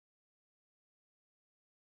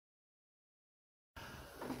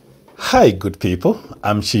Hi, good people.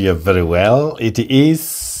 I'm sure you're very well. It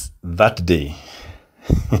is that day.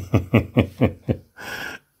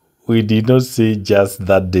 We did not say just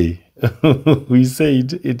that day. We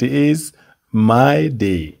said it is my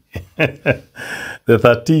day. The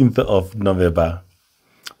 13th of November.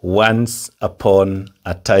 Once upon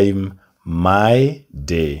a time, my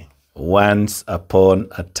day. Once upon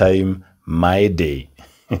a time, my day.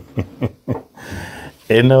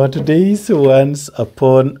 And our today's Once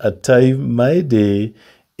Upon a Time, My Day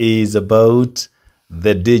is about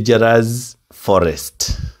the dangerous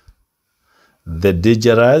forest. The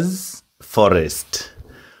dangerous forest.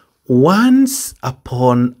 Once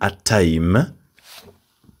upon a time,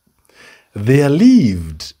 there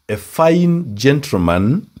lived a fine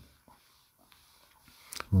gentleman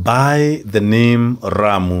by the name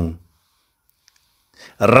Ramu.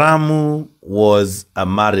 Ramu was a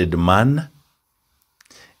married man,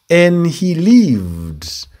 and he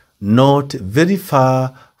lived not very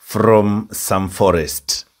far from some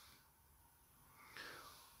forest.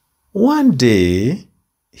 One day,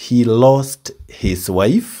 he lost his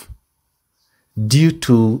wife due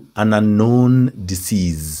to an unknown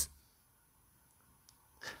disease.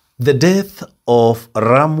 The death of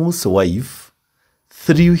Ramu's wife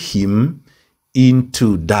threw him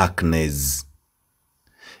into darkness.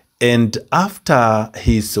 And after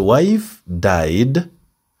his wife died,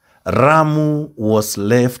 Ramu was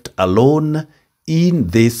left alone in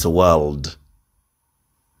this world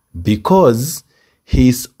because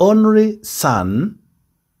his only son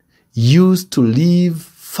used to live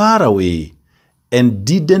far away and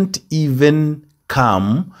didn't even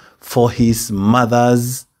come for his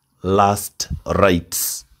mother's last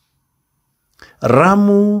rites.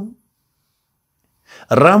 Ramu's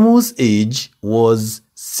age was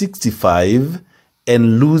 65,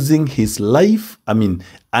 and losing his wife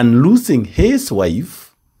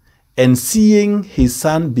and seeing his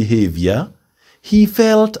son's behavior, he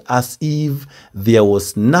felt as if there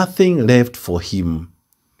was nothing left for him.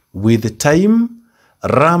 With time,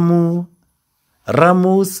 Ramu's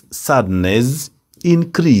sadness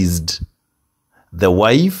increased. The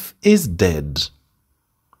wife is dead,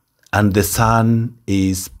 and the son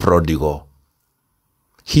is prodigal.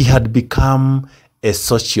 He had become a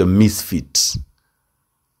social misfit.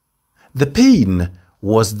 The pain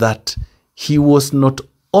was that he was not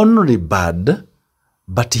only bad,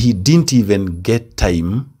 but he didn't even get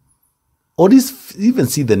time or even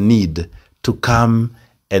see the need to come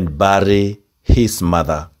and bury his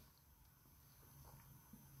mother.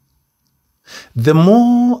 The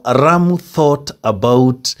more Ramu thought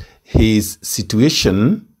about his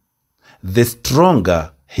situation, the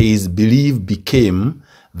stronger his belief became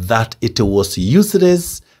that it was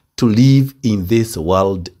useless to live in this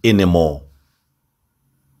world anymore.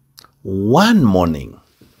 One morning,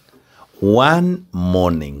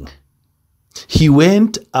 he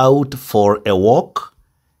went out for a walk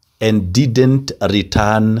and didn't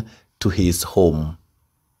return to his home.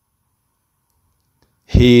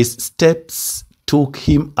 His steps took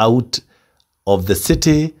him out of the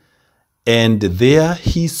city, and there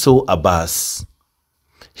he saw a bus.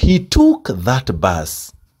 He took that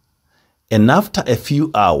bus, and after a few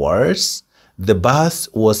hours, the bus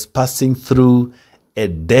was passing through a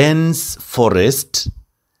dense forest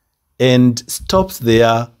and stops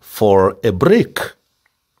there for a break.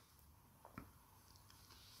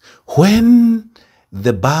 When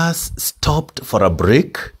the bus stopped for a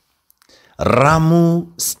break,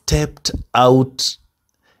 Ramu stepped out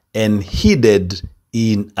and headed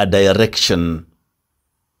in a direction.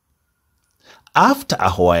 After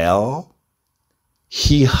a while,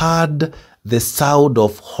 he heard the sound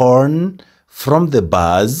of horn from the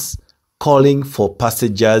bus calling for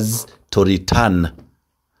passengers to return,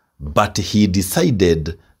 but he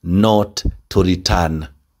decided not to return.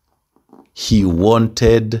 He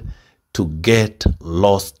wanted to get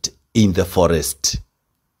lost in the forest.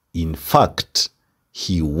 In fact,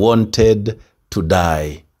 he wanted to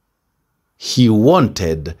die. He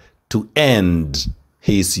wanted to end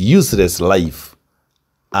his useless life,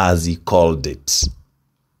 as he called it.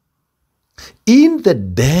 In the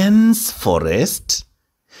dense forest,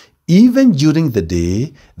 even during the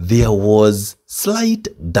day, there was slight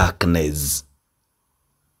darkness.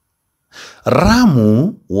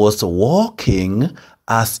 Ramu was walking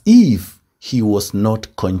as if he was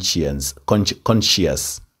not conscious.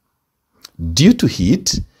 Due to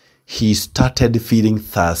heat, he started feeling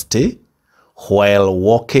thirsty. While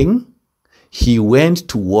walking, he went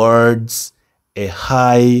towards a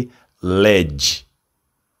high ledge.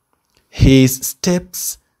 His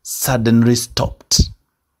steps suddenly stopped.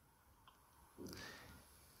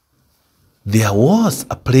 there was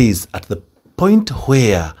a place at the point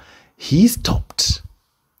where he stopped.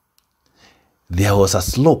 There was a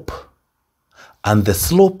slope, and the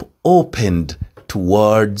slope opened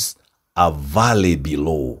towards a valley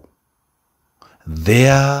below.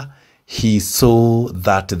 There he saw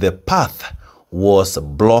that the path was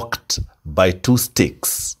blocked by 2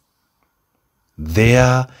 sticks.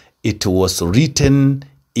 There it was written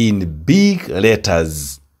in big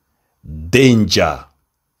letters, "Danger."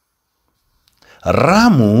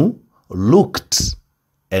 Ramu looked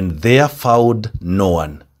and there found no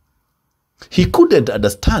one. He couldn't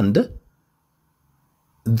understand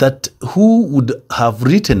that who would have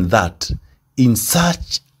written that in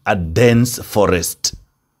such a dense forest.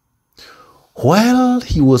 While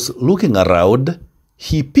he was looking around,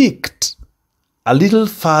 he peeked a little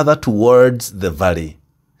farther towards the valley.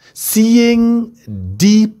 Seeing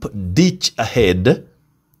deep ditch ahead,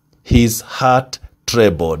 his heart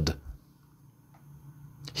trembled.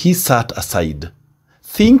 He sat aside,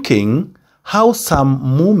 thinking how some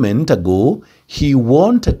moment ago he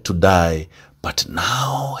wanted to die, but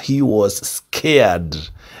now he was scared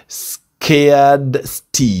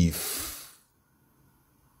stiff.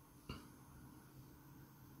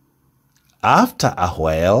 After a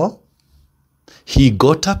while, he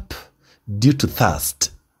got up due to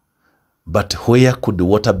thirst. But where could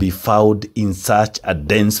water be found in such a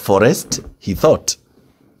dense forest? He thought.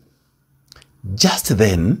 Just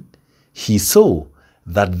then, he saw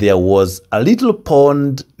that there was a little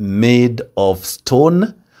pond made of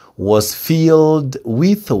stone, was filled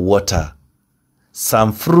with water.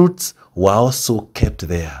 Some fruits were also kept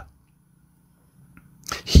there.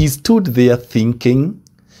 He stood there thinking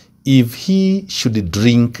if he should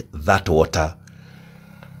drink that water.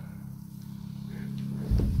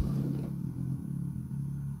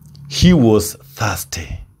 He was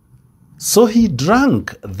thirsty, so he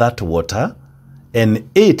drank that water and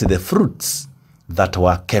ate the fruits that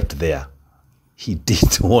were kept there. He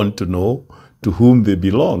didn't want to know to whom they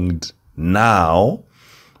belonged. Now,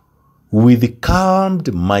 with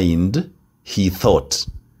calmed mind, he thought,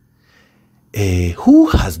 who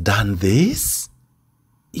has done this?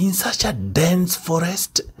 In such a dense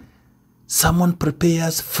forest, someone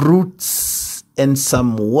prepares fruits and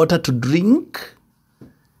some water to drink?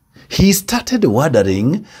 He started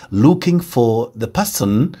wondering, looking for the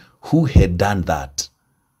person who had done that.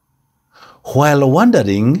 While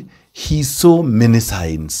wondering, he saw many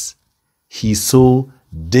signs. He saw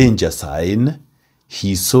danger sign.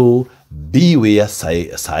 He saw beware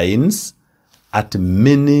signs at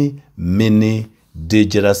many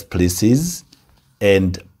dangerous places,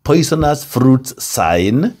 and poisonous fruits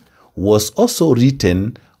sign was also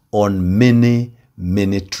written on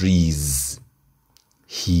many trees.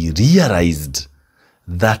 He realized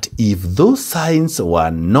that if those signs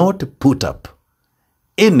were not put up,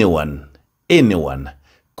 anyone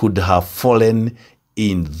could have fallen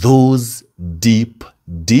in those deep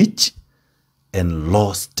ditch and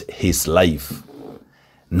lost his life.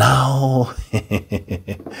 Now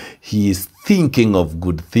he is thinking of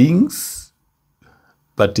good things,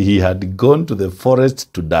 but he had gone to the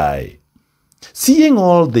forest to die. Seeing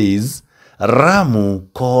all this,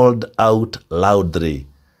 Ramu called out loudly,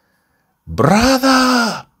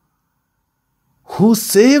 "Brother, who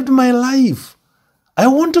saved my life? I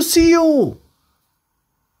want to see you."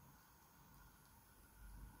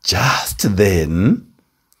 Just then,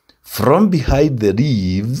 from behind the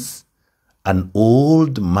reeds, an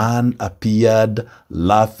old man appeared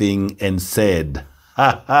laughing and said,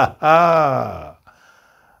 "Ha ha ha!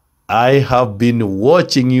 I have been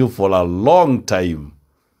watching you for a long time.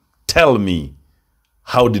 Tell me,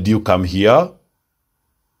 how did you come here?"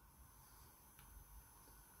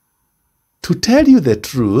 To tell you the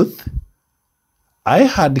truth, I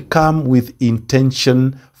had come with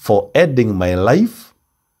intention for ending my life,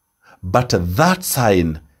 but that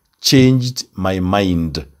sign changed my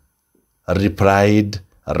mind, replied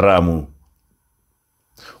Ramu.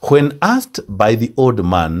 When asked by the old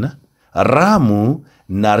man, Ramu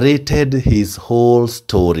narrated his whole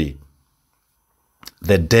story.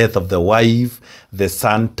 The death of the wife, the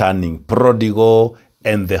son turning prodigal,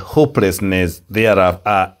 and the hopelessness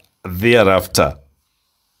thereafter.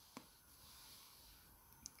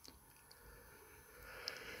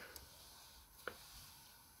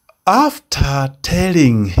 After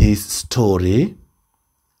telling his story,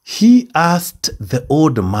 he asked the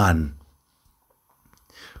old man,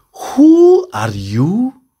 "Who are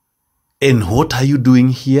you and what are you doing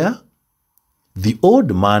here?" The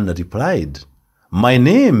old man replied, "My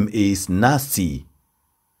name is Nasi.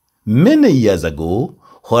 Many years ago,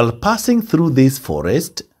 while passing through this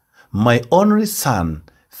forest, my only son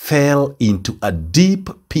fell into a deep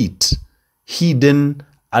pit hidden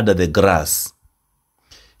under the grass.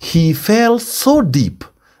 He fell so deep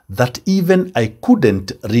that even I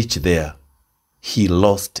couldn't reach there. He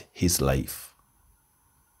lost his life.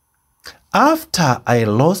 After I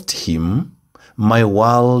lost him, my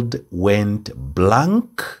world went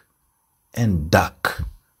blank and dark.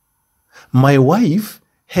 My wife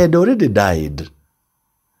had already died.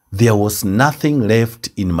 There was nothing left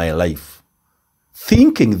in my life.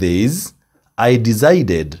 Thinking this, I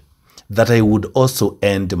decided that I would also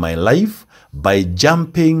end my life by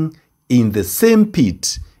jumping in the same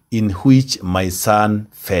pit in which my son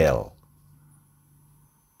fell.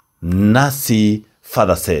 Nasi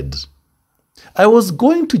father said, I was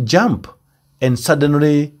going to jump, and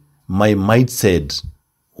suddenly my mind said,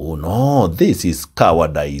 oh no, this is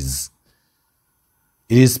cowardice.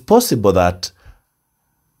 It is possible that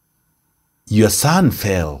your son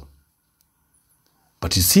fell.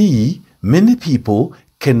 But you see, many people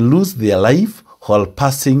can lose their life while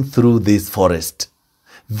passing through this forest.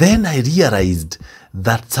 Then I realized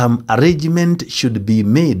that some arrangement should be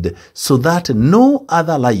made so that no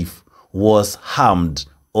other life was harmed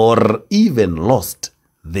or even lost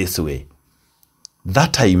this way.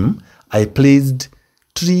 That time, I placed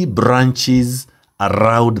 3 branches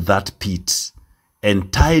around that pit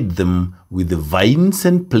and tied them with vines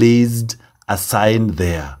and placed a sign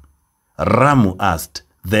there. Ramu asked,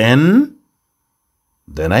 Then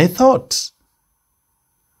I thought,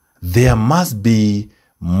 there must be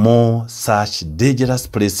more such dangerous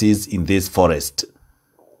places in this forest.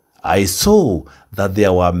 I saw that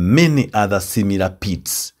there were many other similar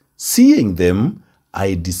pits. Seeing them,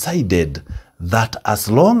 I decided that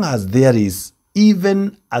as long as there is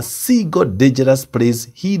even a single dangerous place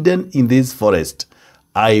hidden in this forest,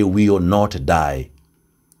 I will not die.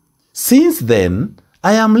 Since then,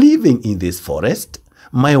 I am living in this forest.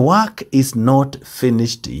 My work is not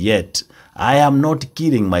finished yet. I am not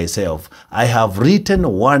killing myself. I have written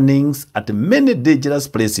warnings at many dangerous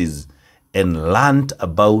places and learned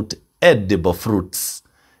about edible fruits.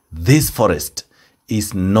 This forest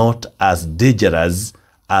is not as dangerous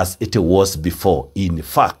as it was before. In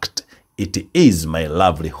fact, it is my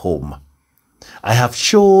lovely home. I have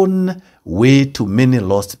shown way to many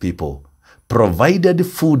lost people, provided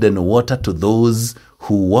food and water to those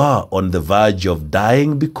who were on the verge of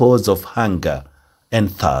dying because of hunger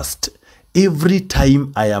and thirst. Every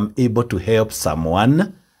time I am able to help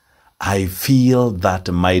someone, I feel that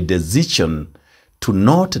my decision to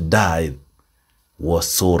not die was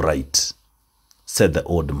so right, said the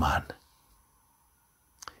old man.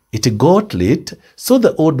 It got late, so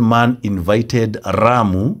the old man invited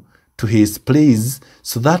Ramu to his place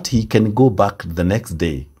so that he can go back the next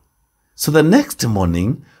day. So the next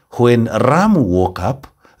morning, when Ramu woke up,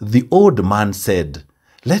 the old man said,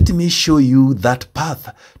 Let me show you that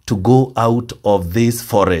path to go out of this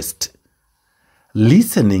forest.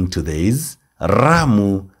 Listening to this,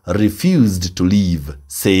 Ramu refused to leave,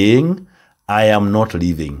 saying, I am not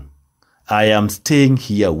leaving. I am staying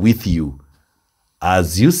here with you.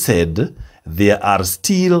 As you said, there are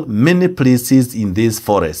still many places in this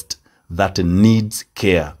forest that needs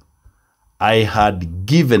care. I had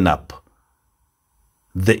given up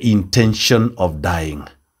the intention of dying.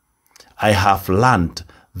 I have learned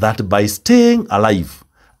that by staying alive,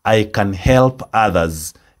 I can help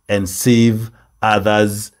others and save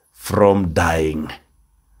others from dying.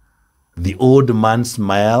 The old man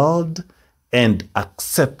smiled and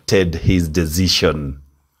accepted his decision.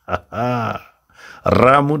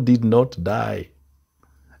 Ramu did not die.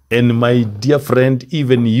 And my dear friend,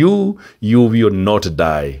 even you will not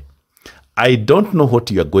die. I don't know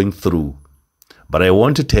what you are going through, but I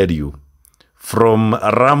want to tell you, from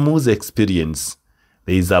Ramu's experience,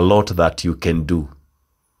 there is a lot that you can do.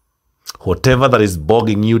 Whatever that is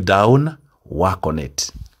bogging you down, work on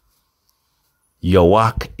it. Your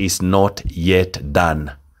work is not yet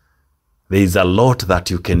done. There is a lot that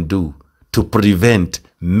you can do to prevent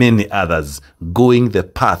many others going the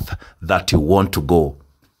path that you want to go.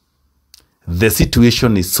 The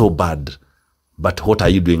situation is so bad, but what are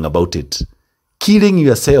you doing about it? Killing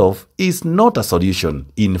yourself is not a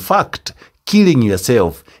solution. In fact, killing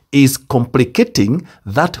yourself is complicating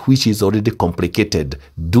that which is already complicated.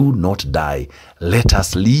 Do not die. Let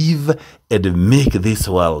us live and make this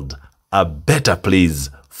world a better place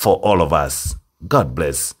for all of us. God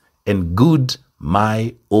bless. And good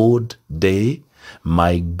my old day,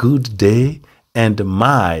 my good day, and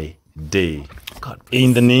my day. God bless.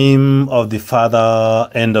 In the name of the Father,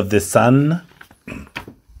 and of the Son,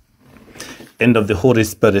 and of the Holy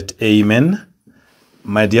Spirit. Amen.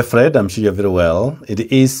 My dear friend, I'm sure you're very well.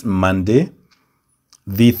 It is Monday,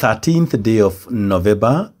 the 13th day of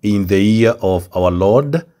November in the year of our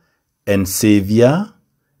Lord and Savior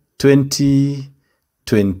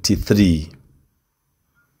 2023.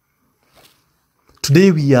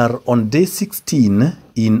 Today we are on day 16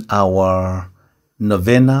 in our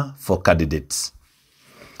novena for candidates.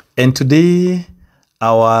 And today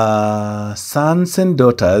our sons and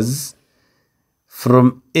daughters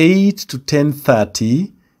from 8 to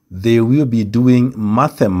 10:30, they will be doing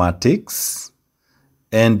mathematics,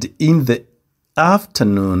 and in the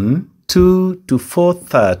afternoon 2 to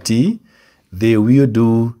 4:30, they will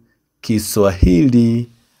do Kiswahili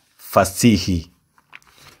fasihi.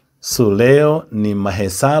 So leo ni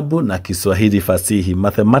mahesabu na Kiswahili fasihi,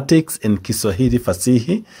 mathematics and Kiswahili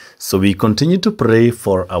fasihi. So we continue to pray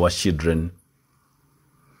for our children.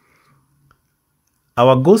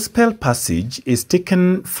 Our gospel passage is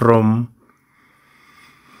taken from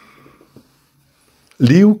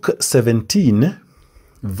Luke 17,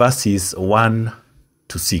 verses 1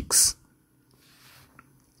 to 6.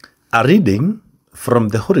 A reading from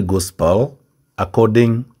the Holy Gospel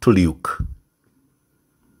according to Luke.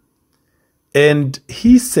 And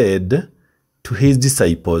he said to his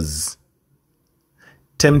disciples,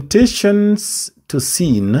 "Temptations to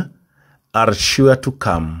sin are sure to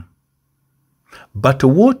come, but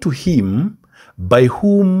woe to him by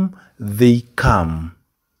whom they come.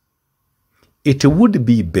 It would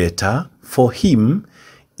be better for him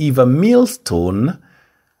if a millstone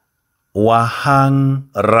were hung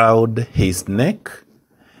round his neck,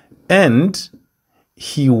 and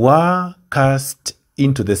he were cast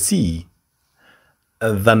into the sea,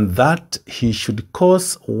 than that he should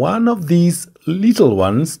cause one of these little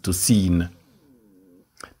ones to sin.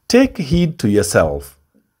 Take heed to yourself.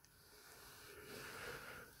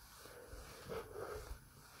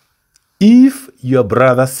 If your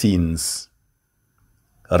brother sins,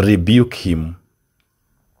 rebuke him.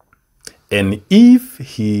 And if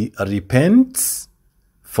he repents,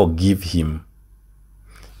 forgive him.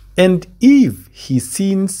 And if he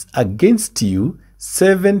sins against you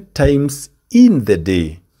 7 times in the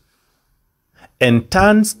day, and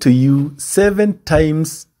turns to you 7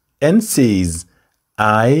 times and says,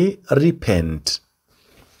 'I repent,'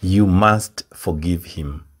 you must forgive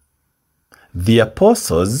him." The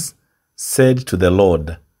apostles said to the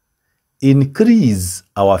Lord, "Increase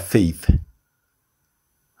our faith."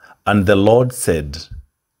 And the Lord said,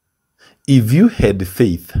 "If you had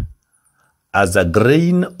faith as a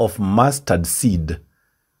grain of mustard seed,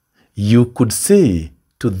 you could say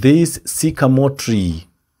to this sycamore tree,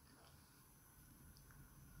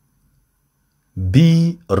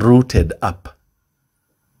 'Be rooted up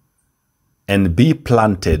and be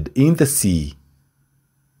planted in the sea,'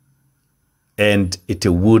 and it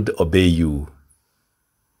would obey you."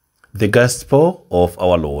 The Gospel of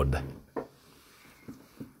our Lord.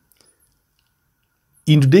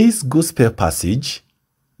 In today's Gospel passage,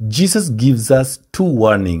 Jesus gives us 2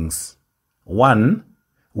 warnings. 1,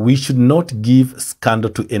 we should not give scandal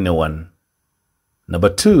to anyone. Number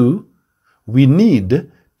 2, we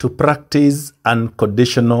need to practice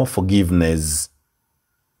unconditional forgiveness.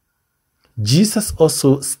 Jesus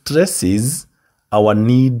also stresses our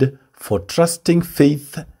need for trusting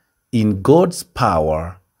faith in God's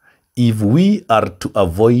power if we are to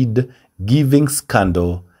avoid giving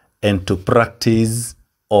scandal and to practice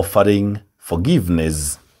offering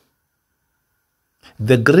forgiveness.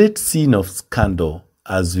 The great sin of scandal,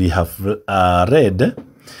 as we have read,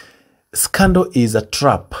 scandal is a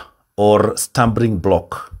trap or stumbling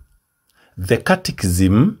block. The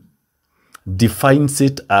Catechism defines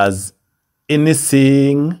it as any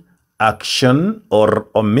saying, action, or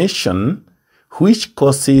omission which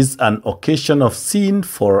causes an occasion of sin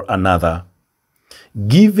for another.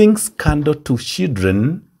 Giving scandal to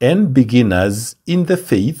children and beginners in the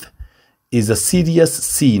faith is a serious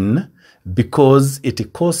sin because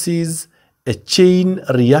it causes a chain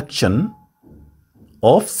reaction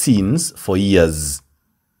of sins for years,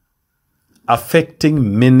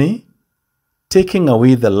 affecting many, taking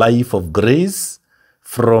away the life of grace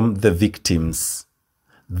from the victims.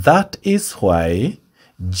 That is why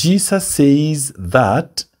Jesus says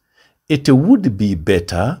that it would be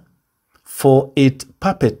better for its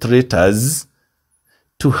perpetrators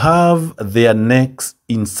to have their necks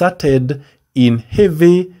inserted in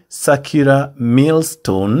heavy circular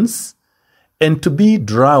millstones and to be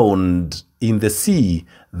drowned in the sea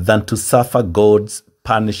than to suffer God's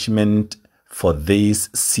punishment for this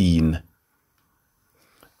sin.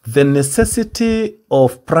 The necessity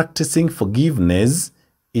of practicing forgiveness,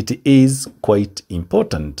 it is quite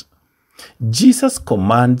important. Jesus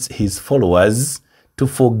commands his followers to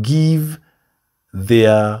forgive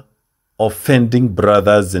their offending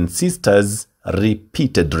brothers and sisters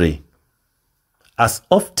repeatedly, as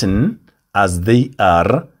often as they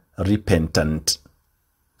are repentant.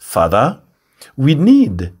 Further, we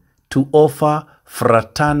need to offer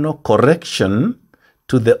fraternal correction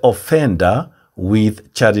to the offender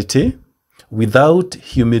with charity, without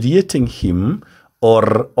humiliating him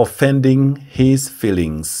or offending his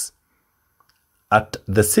feelings. At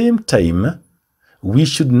the same time, we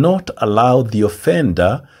should not allow the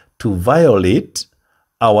offender to violate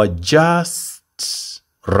our just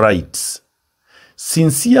rights.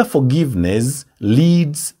 Sincere forgiveness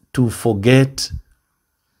leads to forget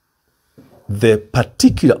the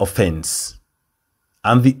particular offense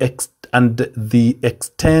and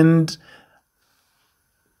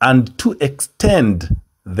to extend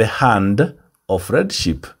the hand of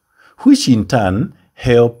friendship, which in turn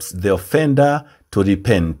helps the offender to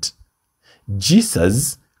repent.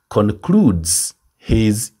 Jesus concludes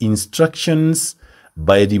his instructions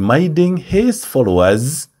by reminding his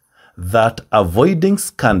followers that avoiding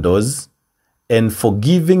scandals and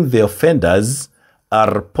forgiving the offenders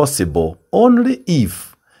are possible only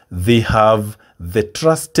if they have the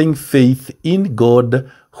trusting faith in God,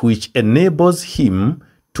 which enables him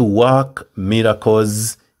to work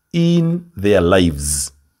miracles in their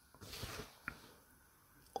lives.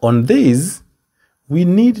 On this, we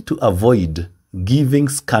need to avoid giving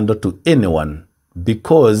scandal to anyone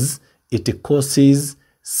because it causes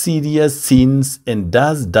serious sins and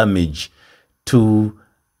does damage to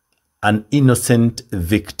an innocent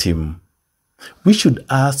victim. We should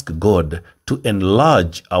ask God to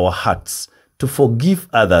enlarge our hearts, to forgive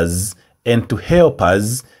others, and to help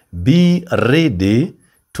us be ready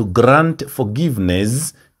to grant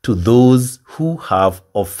forgiveness to those who have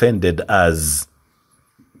offended us.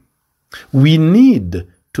 We need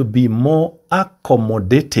to be more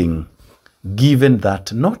accommodating, given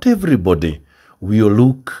that not everybody will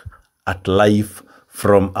look at life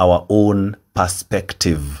from our own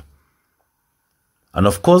perspective. And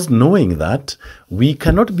of course, knowing that we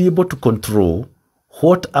cannot be able to control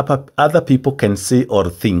what other people can say or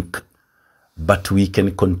think, but we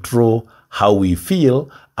can control how we feel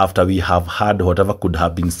after we have heard whatever could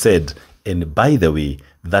have been said. And by the way,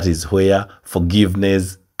 that is where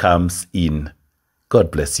forgiveness comes in. God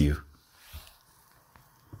bless you.